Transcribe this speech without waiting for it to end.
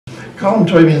Colm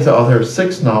Tóibín is the author of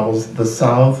 6 novels: The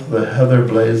South, The Heather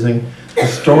Blazing, The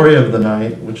Story of the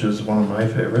Night, which is one of my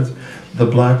favorites, The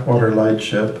Blackwater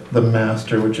Lightship, The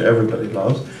Master, which everybody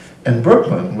loves, and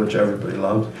Brooklyn, which everybody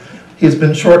loves. He's been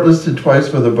shortlisted twice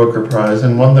for the Booker Prize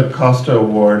and won the Costa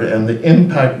Award and the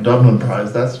Impact Dublin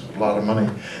Prize, that's a lot of money,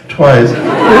 twice.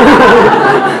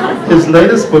 His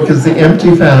latest book is The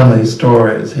Empty Family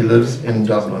Stories. He lives in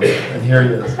Dublin, and here he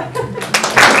is.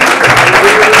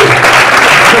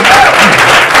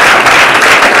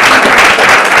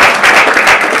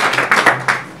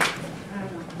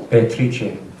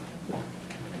 Beatrice.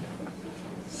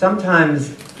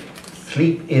 Sometimes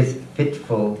sleep is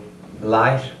fitful,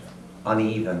 light,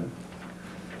 uneven,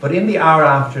 but in the hour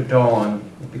after dawn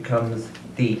it becomes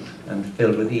deep and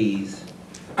filled with ease,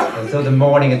 as though the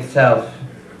morning itself,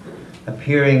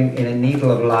 appearing in a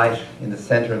needle of light in the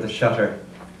center of the shutter,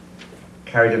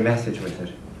 carried a message with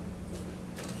it.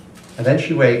 And then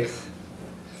she wakes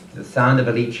to the sound of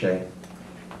Alice,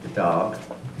 the dog,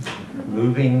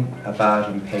 moving about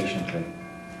impatiently.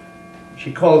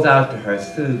 She calls out to her,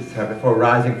 soothes her before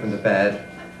rising from the bed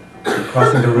and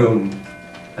crossing the room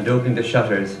and opening the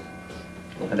shutters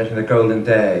and letting the golden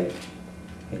day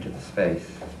into the space.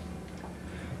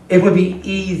 It would be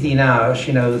easy now,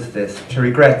 she knows this, to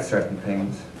regret certain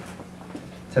things,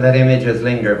 to let images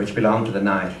linger which belong to the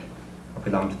night or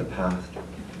belong to the past,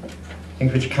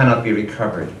 things which cannot be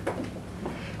recovered.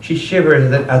 She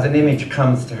shivers as an image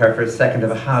comes to her for a second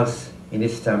of a house in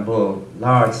Istanbul,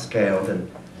 large-scaled and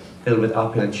filled with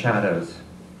opulent shadows.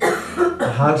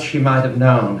 A house she might have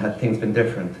known had things been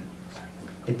different.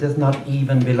 It does not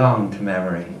even belong to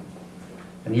memory,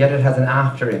 and yet it has an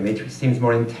after-image which seems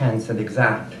more intense and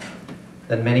exact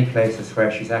than many places where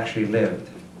she's actually lived,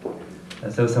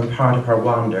 as though some part of her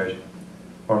wandered,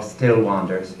 or still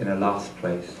wanders, in a lost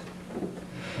place.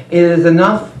 It is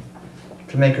enough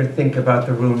to make her think about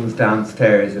the rooms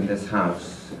downstairs in this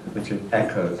house, which are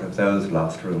echoes of those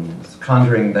lost rooms.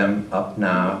 Conjuring them up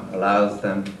now allows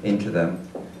them into them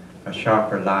a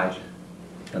sharper light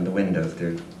than the windows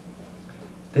do.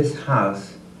 This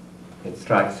house, it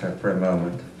strikes her for a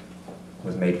moment,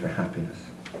 was made for happiness.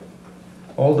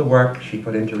 All the work she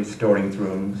put into restoring its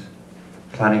rooms,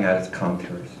 planning out its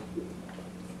contours.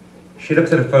 She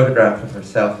looks at a photograph of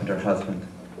herself and her husband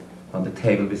on the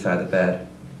table beside the bed,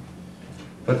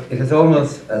 but it is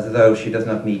almost as though she does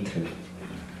not need to.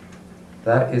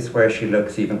 That is where she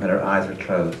looks even when her eyes are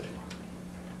closed.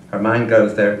 Her mind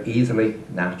goes there easily,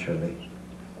 naturally.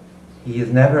 He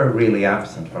is never really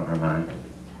absent from her mind.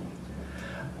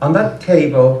 On that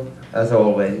table, as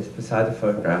always, beside the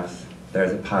photographs, there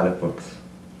is a pile of books.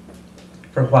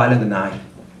 For a while in the night,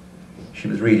 she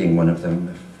was reading one of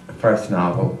them, a first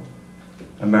novel,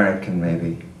 American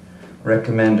maybe,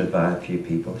 recommended by a few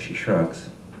people. She shrugs.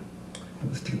 It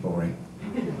was too boring.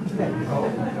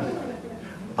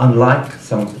 Unlike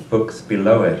some of the books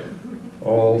below it,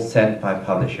 all sent by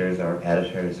publishers or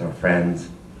editors or friends,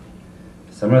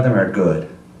 some of them are good,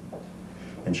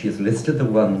 and she has listed the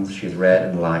ones she's read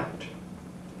and liked.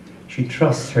 She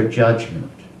trusts her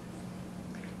judgment.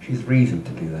 She's reason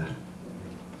to do that.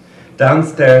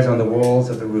 Downstairs on the walls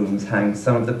of the rooms hang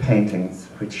some of the paintings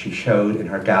which she showed in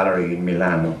her gallery in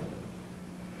Milano.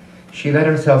 She let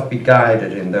herself be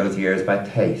guided in those years by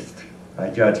taste, by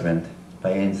judgment,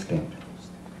 by instinct.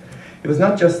 It was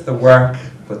not just the work,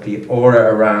 but the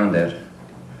aura around it,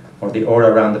 or the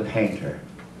aura around the painter.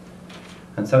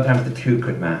 And sometimes the two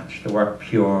could match, the work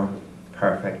pure,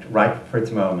 perfect, right for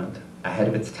its moment, ahead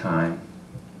of its time,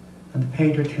 and the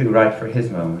painter too, right for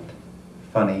his moment,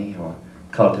 funny or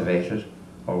cultivated,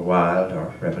 or wild,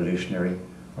 or revolutionary,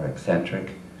 or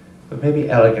eccentric, but maybe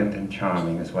elegant and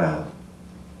charming as well.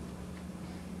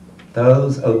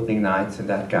 Those opening nights in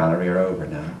that gallery are over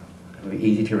now. It will be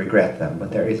easy to regret them,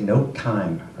 but there is no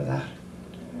time for that.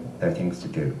 There are things to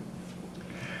do.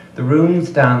 The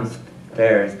rooms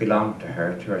downstairs belong to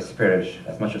her spirit,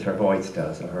 as much as her voice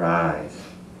does, or her eyes.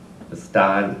 The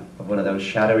style of one of those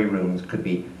shadowy rooms could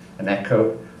be an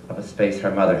echo of a space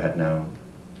her mother had known.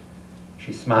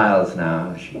 She smiles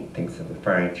now as she thinks of the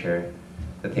furniture,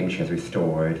 the things she has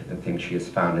restored, the things she has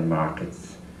found in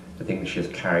markets, the things she has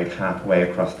carried halfway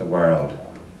across the world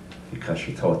because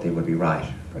she thought they would be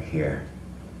right for here.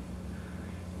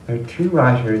 There are 2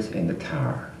 writers in the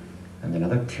tower, and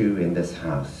another 2 in this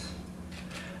house,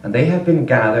 and they have been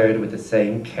gathered with the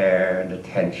same care and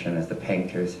attention as the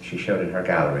painters she showed in her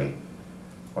gallery,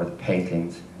 or the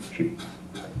paintings she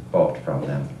bought from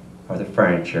them, or the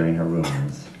furniture in her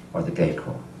rooms, or the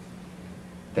decor.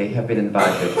 They have been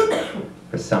invited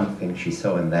for something she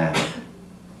saw in them.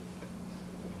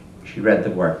 She read the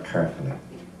work carefully.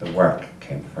 The work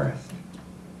came first.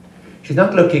 She's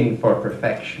not looking for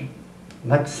perfection.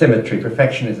 Like symmetry,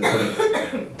 perfection is a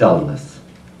sort of dullness.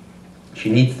 She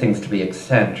needs things to be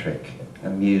eccentric,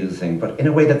 amusing, but in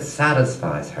a way that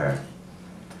satisfies her.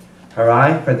 Her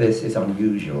eye for this is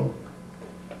unusual.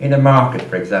 In a market,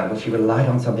 for example, she will light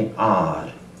on something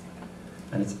odd,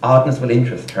 and its oddness will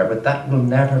interest her, but that will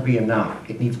never be enough.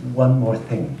 It needs one more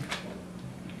thing.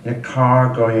 In a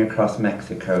car going across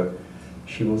Mexico,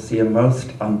 she will see a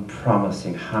most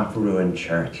unpromising, half-ruined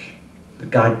church. The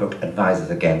guidebook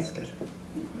advises against it.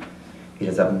 It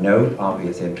is of no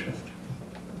obvious interest.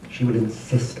 She will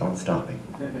insist on stopping.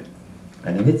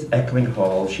 And in its echoing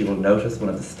hall, she will notice one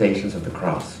of the Stations of the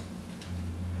Cross.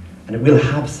 And it will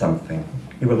have something.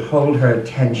 It will hold her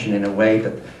attention in a way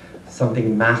that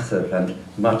something massive and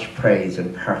much praised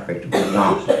and perfect will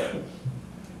not.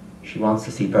 She wants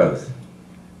to see both.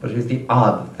 But it is the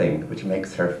odd thing which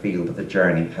makes her feel that the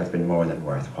journey has been more than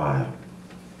worthwhile.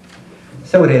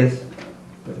 So it is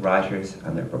with writers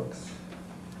and their books.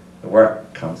 The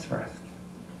work comes first.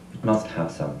 It must have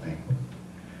something.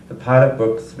 The pile of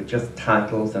books with just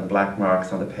titles and black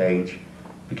marks on the page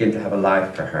begin to have a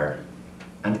life for her.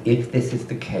 And if this is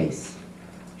the case,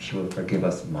 she will forgive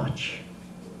us much.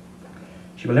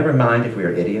 She will never mind if we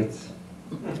are idiots,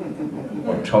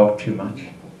 or talk too much,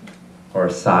 or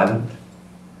are silent,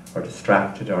 or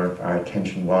distracted, or if our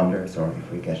attention wanders, or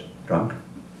if we get drunk.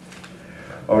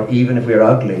 Or even if we're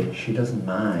ugly, she doesn't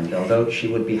mind, although she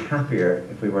would be happier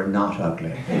if we were not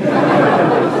ugly.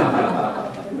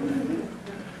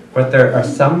 But there are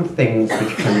some things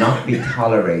which cannot be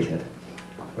tolerated,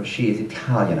 for she is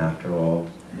Italian after all,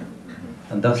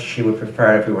 and thus she would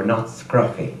prefer if we were not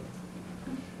scruffy.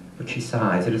 But she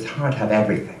sighs, it is hard to have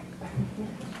everything.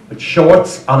 But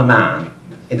shorts on a man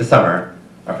in the summer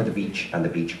are for the beach and the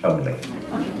beach only.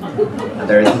 And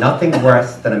there is nothing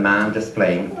worse than a man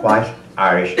displaying white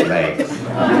Irish legs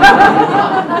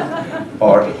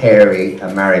or hairy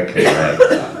American legs.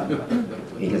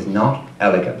 It is not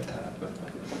elegant.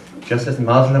 Just as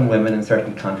Muslim women in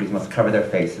certain countries must cover their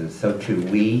faces, so too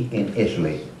we in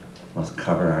Italy must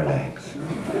cover our legs.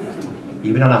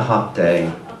 Even on a hot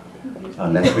day,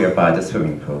 unless we are by the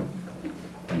swimming pool,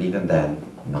 and even then,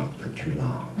 not for too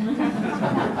long.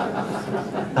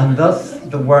 And thus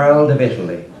the world of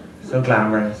Italy, so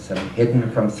glamorous and hidden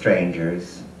from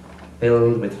strangers,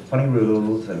 filled with funny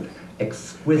rules and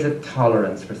exquisite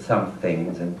tolerance for some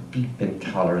things and deep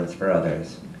intolerance for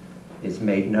others, is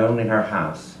made known in her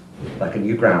house like a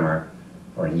new grammar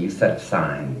or a new set of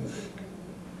signs.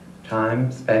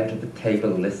 Time spent at the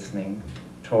table listening,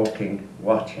 talking,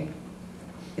 watching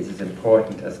is as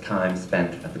important as time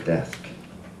spent at the desk.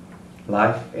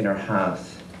 Life in her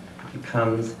house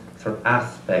becomes sort of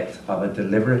aspect of a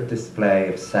deliberate display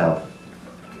of self.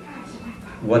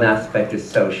 One aspect is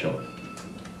social.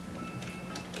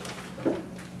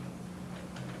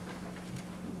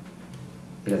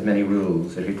 It has many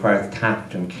rules. It requires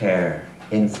tact and care,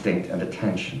 instinct and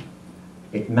attention.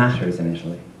 It matters in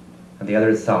Italy. And the other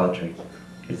is solitary.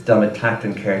 It's done with tact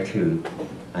and care too,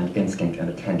 and instinct and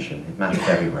attention. It matters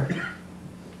everywhere.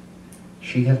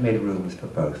 She has made rooms for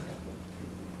both.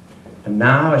 And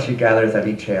now, as she gathers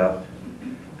Alice up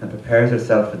and prepares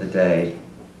herself for the day,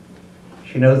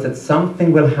 she knows that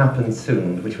something will happen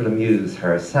soon which will amuse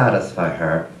her, satisfy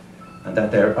her, and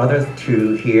that there are others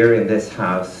too here in this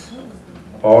house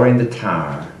or in the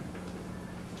tower.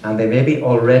 And they may be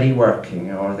already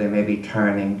working, or they may be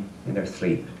turning in their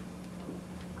sleep.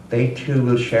 They too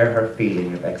will share her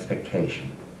feeling of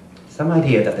expectation. Some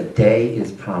idea that the day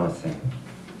is promising,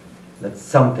 that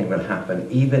something will happen,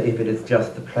 even if it is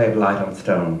just the play of light on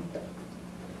stone,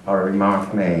 or a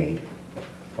remark made,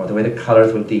 or the way the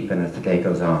colours will deepen as the day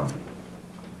goes on.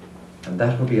 And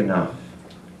that will be enough.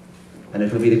 And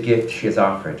it will be the gift she has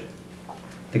offered.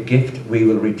 The gift we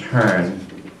will return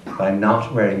by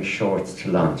not wearing shorts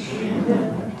to lunch,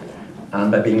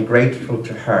 and by being grateful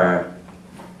to her,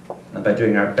 and by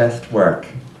doing our best work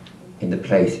in the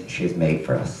place she has made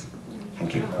for us.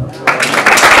 Thank you.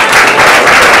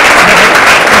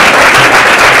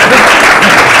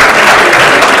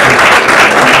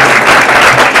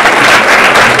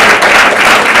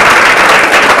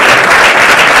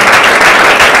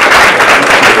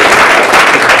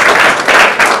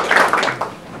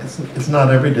 It's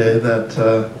not every day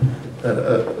that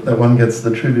that one gets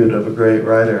the tribute of a great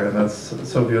writer, and that's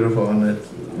so beautiful, and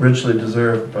it's richly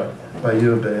deserved by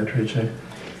you, Beatrice.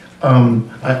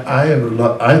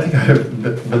 I think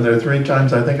I've been there 3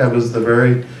 times. I think I was the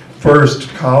very first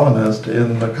colonist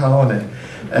in the colony,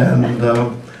 and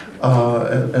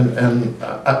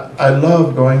I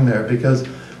love going there because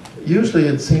usually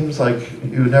it seems like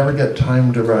you never get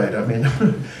time to write. I mean,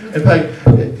 in fact,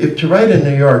 if to write in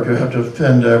New York, you have to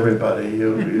offend everybody.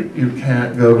 You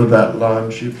can't go to that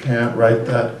lunch. You can't write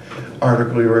that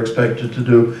article you were expected to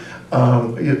do.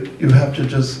 You have to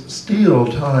just steal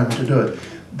time to do it.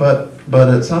 But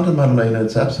at Santa Maddalena,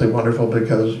 it's absolutely wonderful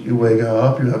because you wake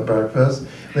up, you have breakfast,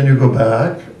 then you go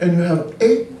back, and you have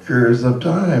acres of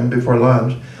time before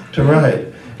lunch to write.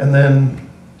 And then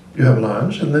you have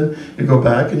lunch, and then you go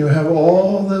back and you have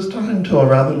all this time till a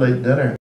rather late dinner.